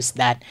inflows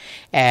that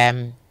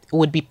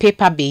would be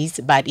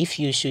paper-based, but if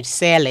you should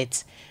sell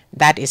it,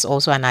 that is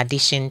also an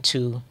addition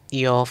to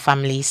your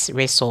family's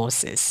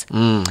resources.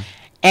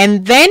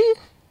 And then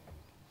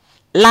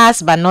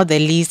last but not the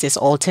least is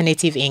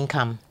alternative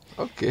income.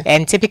 Okay.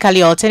 And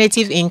typically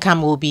alternative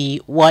income will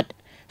be what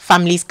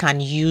families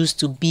can use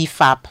to beef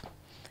up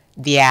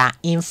their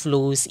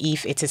inflows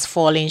if it is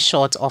falling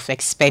short of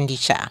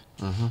expenditure.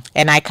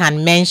 And I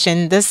can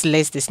mention this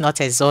list is not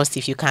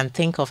exhaustive. You can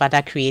think of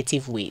other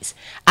creative ways,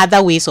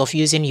 other ways of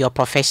using your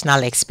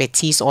professional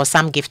expertise or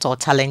some gift or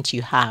talent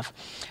you have.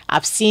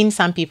 I've seen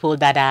some people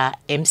that are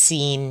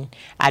emceeing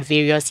at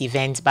various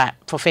events, but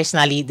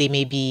professionally they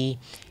may be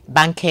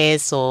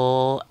bankers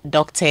or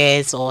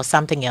doctors or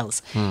something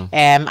else.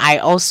 I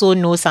also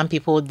know some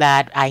people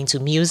that are into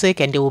music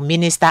and they will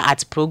minister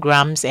at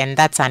programs, and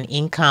that's an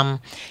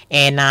income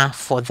earner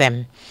for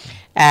them.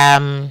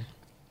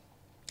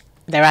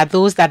 There are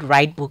those that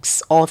write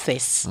books,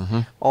 authors,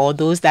 or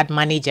those that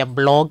manage a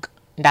blog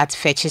that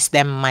fetches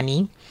them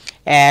money.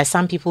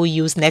 Some people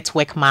use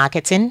network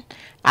marketing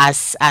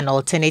as an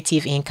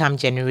alternative income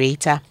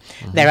generator.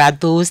 There are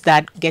those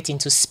that get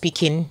into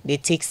speaking. They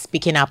take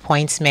speaking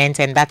appointments,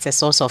 and that's a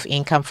source of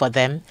income for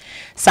them.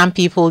 Some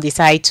people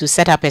decide to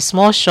set up a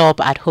small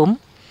shop at home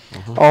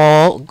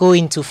or go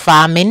into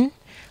farming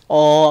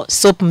or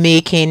soap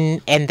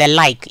making and the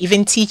like,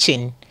 even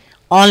teaching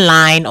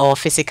online or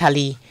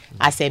physically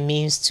as a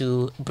means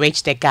to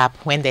bridge the gap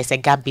when there's a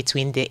gap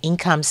between the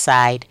income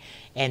side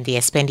and the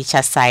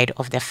expenditure side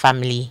of the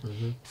family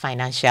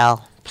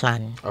financial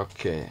plan.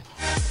 Okay.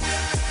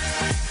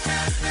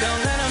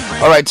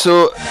 All right,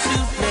 so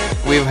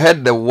we've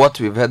heard the what,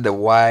 we've heard the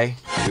why,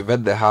 we've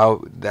heard the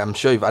how. I'm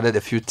sure you've added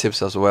a few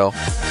tips as well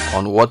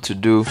on what to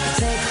do.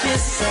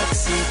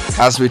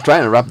 As we try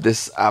and wrap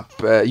this up,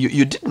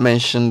 you did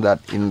mention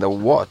that in the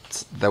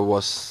what, there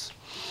was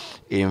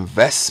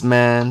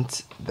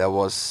investment, there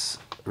was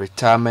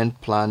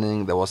retirement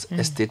planning, there was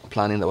estate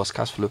planning, there was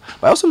cash flow.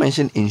 But I also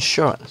mentioned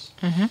insurance.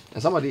 And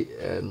somebody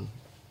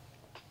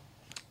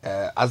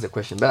asked the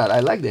question, Bernard, I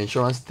like the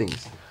insurance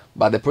things,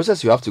 but the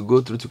process you have to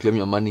go through to claim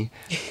your money,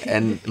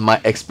 and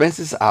my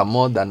expenses are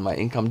more than my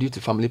income due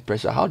to family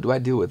pressure. How do I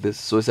deal with this?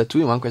 So it's a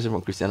 2-in-1 question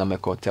from Christiana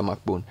Meko,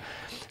 Temakbone.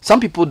 Some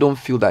people don't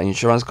feel that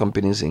insurance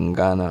companies in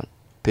Ghana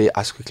pay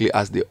as quickly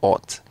as they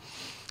ought.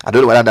 I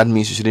don't know whether that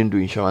means you shouldn't do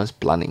insurance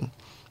planning,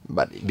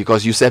 but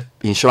because you said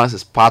insurance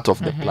is part of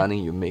the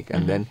planning you make,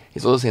 and then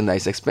he's also saying that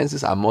his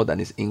expenses are more than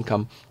his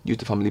income due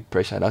to family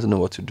pressure. He doesn't know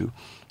what to do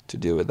to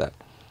deal with that.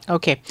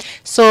 Okay,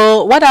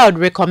 so what I would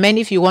recommend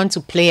if you want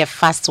to play a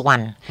fast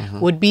one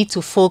would be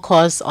to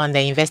focus on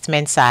the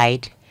investment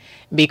side,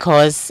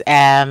 because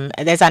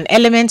there's an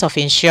element of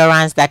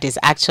insurance that is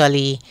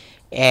actually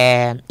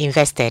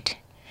invested.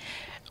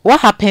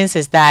 What happens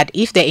is that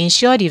if the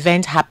insured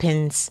event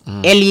happens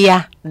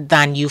earlier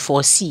than you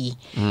foresee,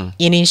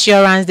 in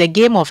insurance, the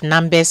game of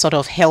numbers sort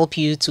of help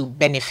you to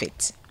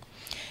benefit.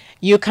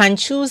 You can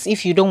choose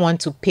if you don't want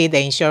to pay the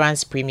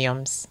insurance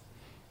premiums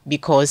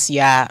because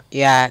you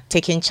are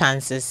taking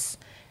chances.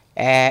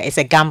 It's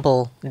a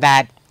gamble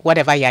that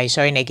whatever you are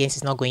insuring against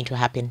is not going to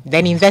happen.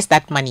 Then invest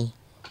that money.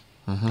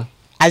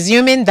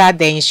 Assuming that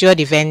the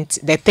insured event,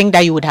 the thing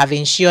that you would have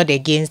insured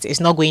against is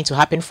not going to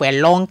happen for a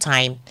long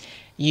time,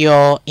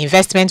 your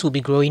investment will be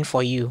growing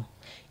for you.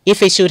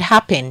 If it should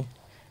happen,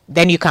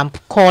 then you can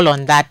call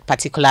on that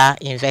particular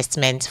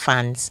investment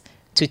funds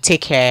to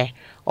take care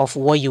of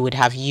what you would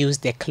have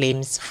used the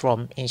claims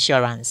from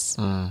insurance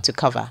to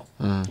cover.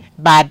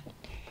 But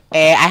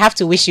I have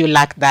to wish you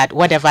luck that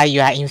whatever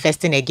you are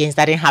investing against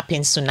doesn't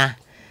happen sooner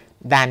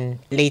than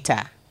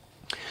later.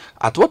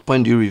 At what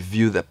point do you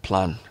review the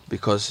plan?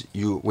 Because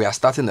we are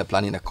starting the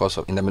plan in the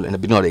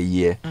beginning of the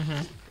year.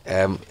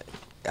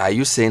 Are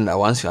you saying that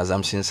once your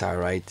assumptions are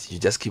right, you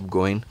just keep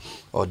going,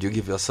 or do you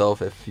give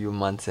yourself a few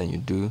months and you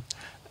do?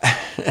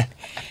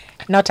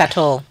 Not at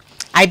all.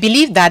 I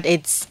believe that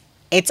it's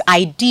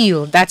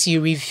ideal that you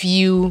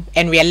review,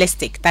 and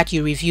realistic that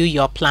you review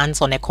your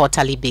plans on a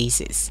quarterly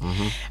basis.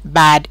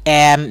 But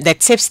the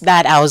tips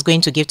that I was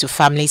going to give to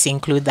families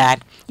include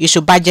that you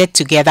should budget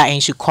together and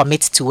you should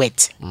commit to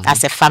it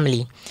as a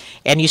family,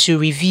 and you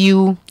should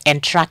review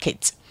and track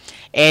it.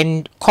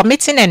 And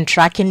committing and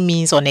tracking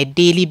means on a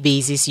daily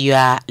basis you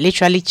are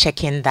literally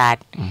checking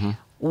that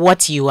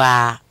what you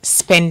are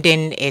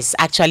spending is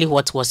actually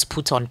what was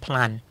put on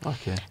plan.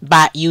 Okay.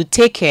 But you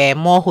take a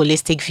more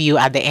holistic view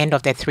at the end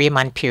of the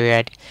 3-month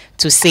period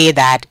to say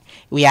that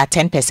we are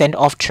 10%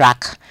 off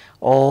track,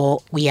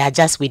 or we are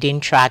just within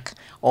track,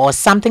 or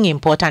something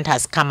important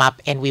has come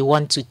up and we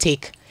want to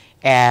take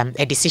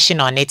a decision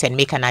on it and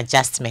make an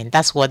adjustment.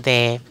 That's what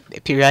the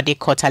periodic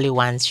quarterly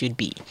ones should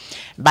be.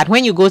 But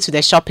when you go to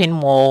the shopping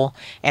mall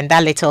and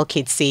that little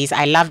kid says,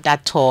 I love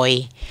that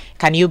toy,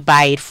 can you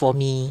buy it for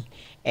me?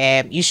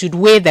 You should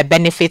weigh the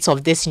benefits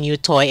of this new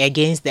toy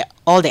against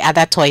all the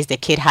other toys the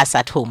kid has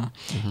at home,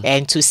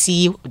 and to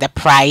see the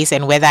price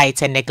and whether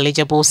it's a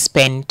negligible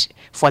spend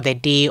for the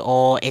day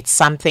or it's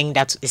something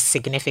that is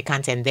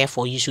significant and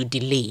therefore you should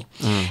delay.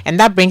 And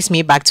that brings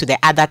me back to the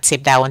other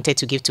tip that I wanted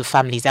to give to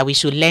families, that we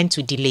should learn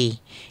to delay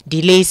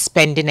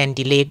spending and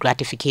delay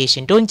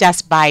gratification. Don't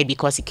just buy it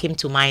because it came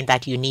to mind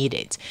that you need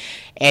it.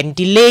 And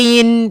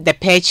delaying the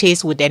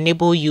purchase would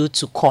enable you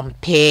to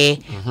compare,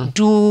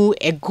 do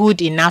a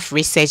good enough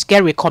research,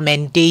 get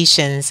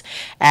recommendations.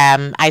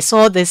 I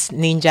saw this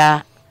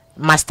Ninja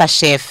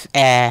MasterChef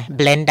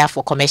blender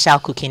for commercial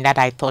cooking that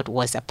I thought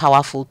was a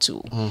powerful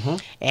tool.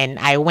 And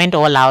I went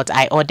all out.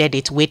 I ordered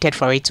it, waited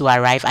for it to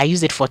arrive. I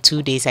used it for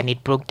 2 days and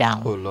it broke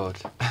down. Oh, Lord.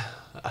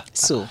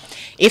 So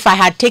if I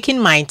had taken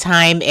my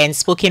time and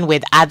spoken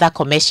with other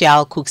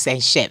commercial cooks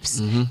and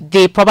chefs,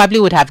 they probably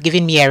would have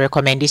given me a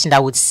recommendation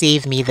that would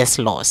save me this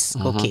loss.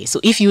 Okay, so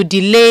if you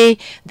delay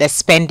the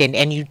spending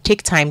and you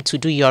take time to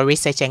do your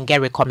research and get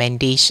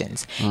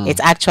recommendations, it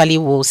actually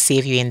will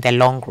save you in the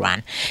long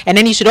run. And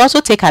then you should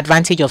also take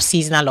advantage of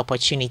seasonal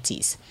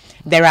opportunities.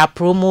 There are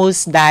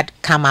promos that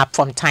come up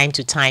from time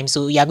to time.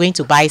 So you are going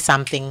to buy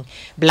something,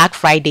 Black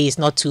Friday is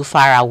not too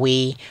far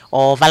away,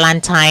 or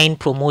Valentine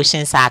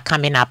promotions are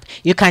coming up.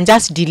 You can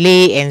just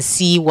delay and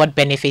see what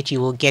benefit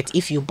you will get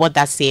if you bought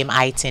that same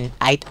item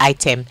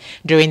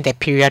during the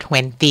period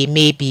when they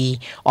may be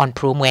on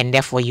promo, and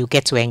therefore you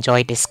get to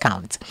enjoy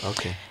discount.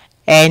 Okay.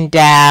 And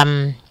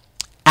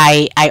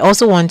I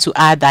also want to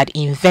add that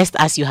invest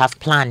as you have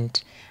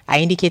planned. I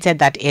indicated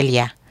that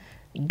earlier.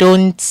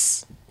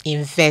 Don't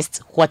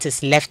invest what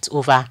is left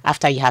over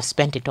after you have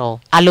spent it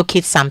all.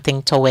 Allocate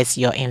something towards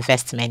your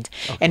investment,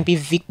 and be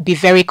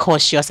very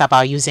cautious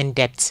about using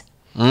debt.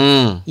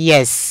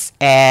 Yes,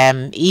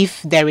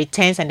 if the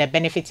returns and the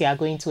benefits you are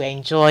going to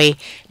enjoy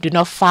do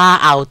not far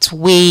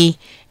outweigh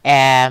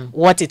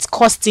what it's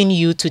costing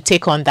you to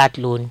take on that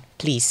loan,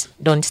 please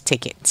don't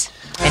take it,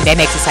 and then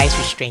exercise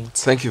restraint.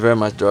 Thank you very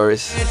much,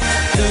 Doris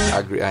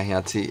Agri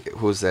Ahiati,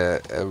 who's a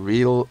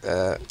real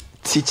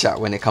teacher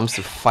when it comes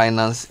to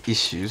finance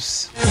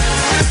issues,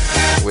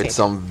 with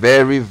some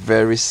very,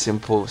 very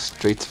simple,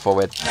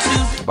 straightforward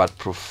but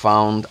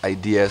profound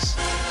ideas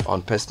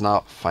on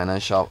personal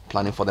financial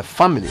planning for the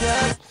family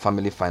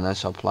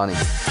financial planning.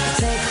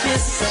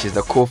 She's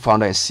the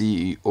co-founder and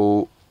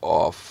CEO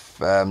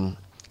of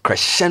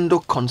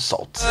Crescendo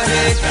Consult,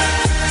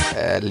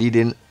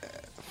 leading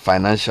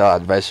financial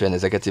advisory and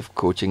executive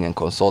coaching and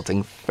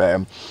consulting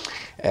firm.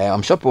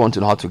 I'm sure people want to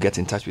know how to get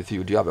in touch with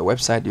you. Do you have a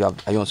website?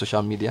 Are you on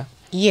social media?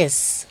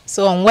 Yes.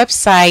 So on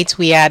website,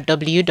 we are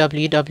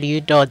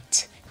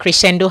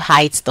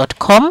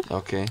www.crescendoheights.com.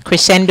 Okay.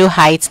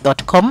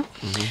 Crescendoheights.com.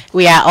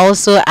 We are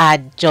also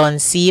at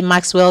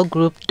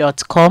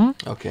johncmaxwellgroup.com.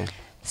 Okay.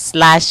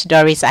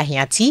 /Doris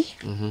Ahiati.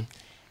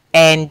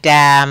 And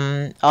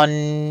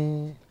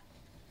on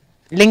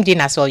LinkedIn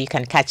as well, you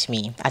can catch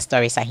me as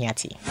Doris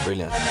Ahiati.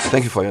 Brilliant.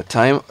 Thank you for your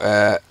time.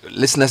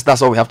 Listeners,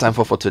 that's all we have time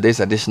for today's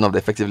edition of the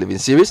Effective Living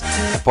Series.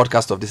 A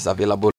podcast of this is available